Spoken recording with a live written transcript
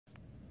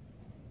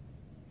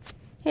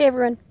Hey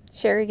everyone,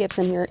 Sherry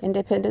Gibson here,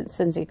 Independent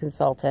Scentsy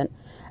Consultant.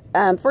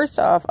 First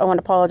off, I want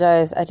to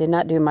apologize. I did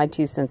not do my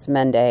 2 cents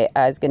Monday.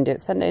 I was going to do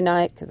it Sunday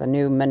night because I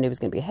knew Monday was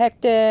going to be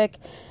hectic,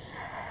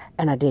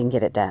 and I didn't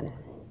get it done.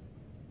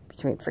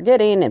 Between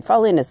forgetting and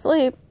falling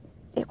asleep,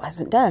 it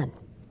wasn't done.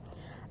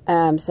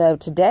 So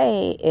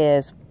today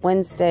is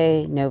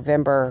Wednesday,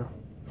 November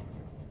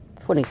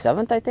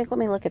 27th, I think. Let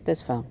me look at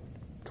this phone.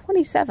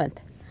 27th,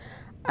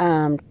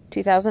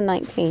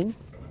 2019.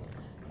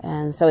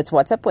 And so it's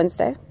What's Up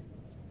Wednesday.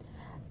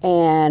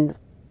 And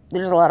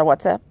there's a lot of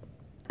WhatsApp.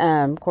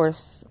 Of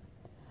course,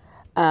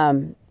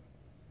 some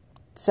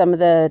of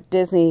the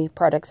Disney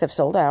products have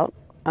sold out.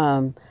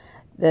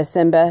 The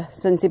Simba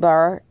Scentsy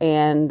Bar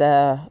and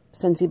the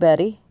Scentsy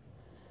Buddy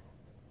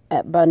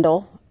at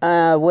bundle.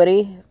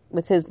 Woody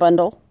with his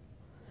bundle.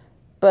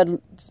 Buzz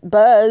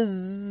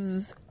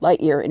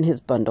Lightyear in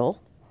his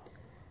bundle.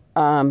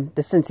 The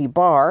Scentsy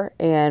Bar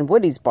and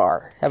Woody's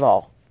Bar have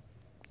all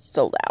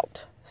sold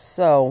out.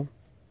 So,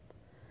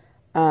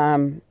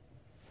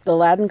 the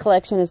Aladdin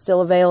collection is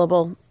still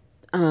available.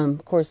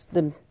 Of course,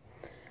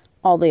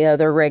 all the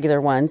other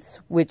regular ones,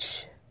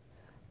 which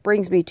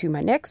brings me to my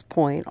next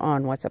point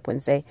on What's Up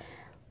Wednesday.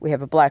 We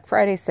have a Black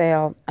Friday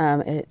sale.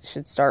 It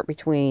should start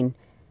between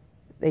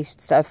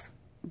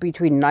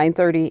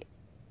 11:30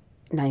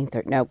 and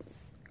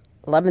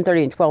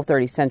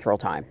 12:30 Central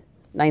Time,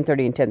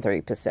 9:30 and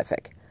 10:30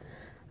 Pacific.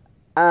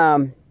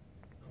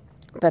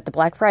 But the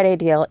Black Friday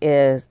deal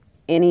is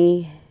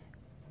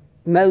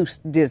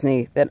most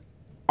Disney that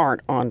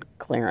aren't on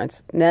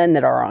clearance, none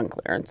that are on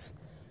clearance,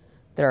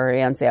 that are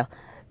already on sale,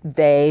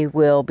 they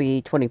will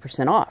be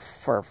 20% off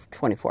for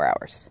 24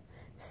 hours.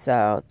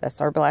 So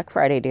that's our Black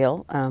Friday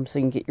deal. So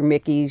you can get your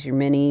Mickeys, your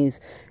Minnies,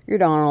 your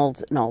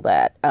Donalds, and all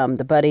that.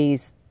 The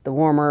Buddies, the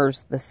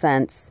Warmers, the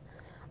Scents.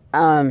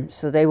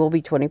 So they will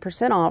be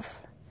 20%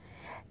 off.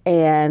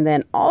 And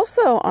then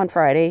also on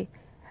Friday,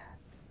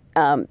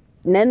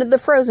 none of the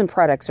Frozen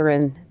products are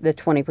in the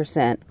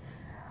 20%.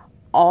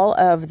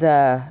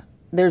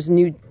 There's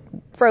new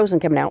Frozen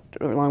coming out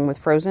along with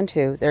Frozen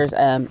 2. There's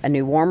a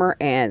new warmer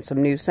and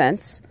some new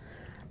scents.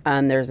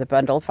 There's a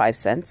bundle of 5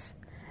 cents.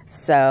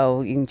 So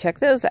you can check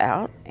those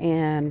out.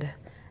 And I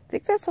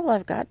think that's all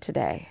I've got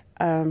today.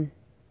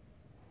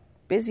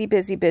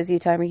 Busy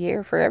time of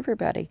year for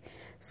everybody.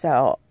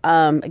 So,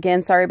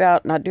 again, sorry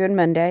about not doing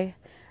Monday.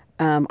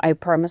 I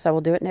promise I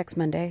will do it next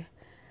Monday.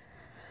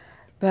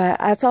 But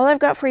that's all I've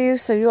got for you.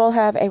 So you all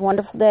have a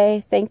wonderful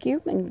day. Thank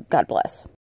you, and God bless.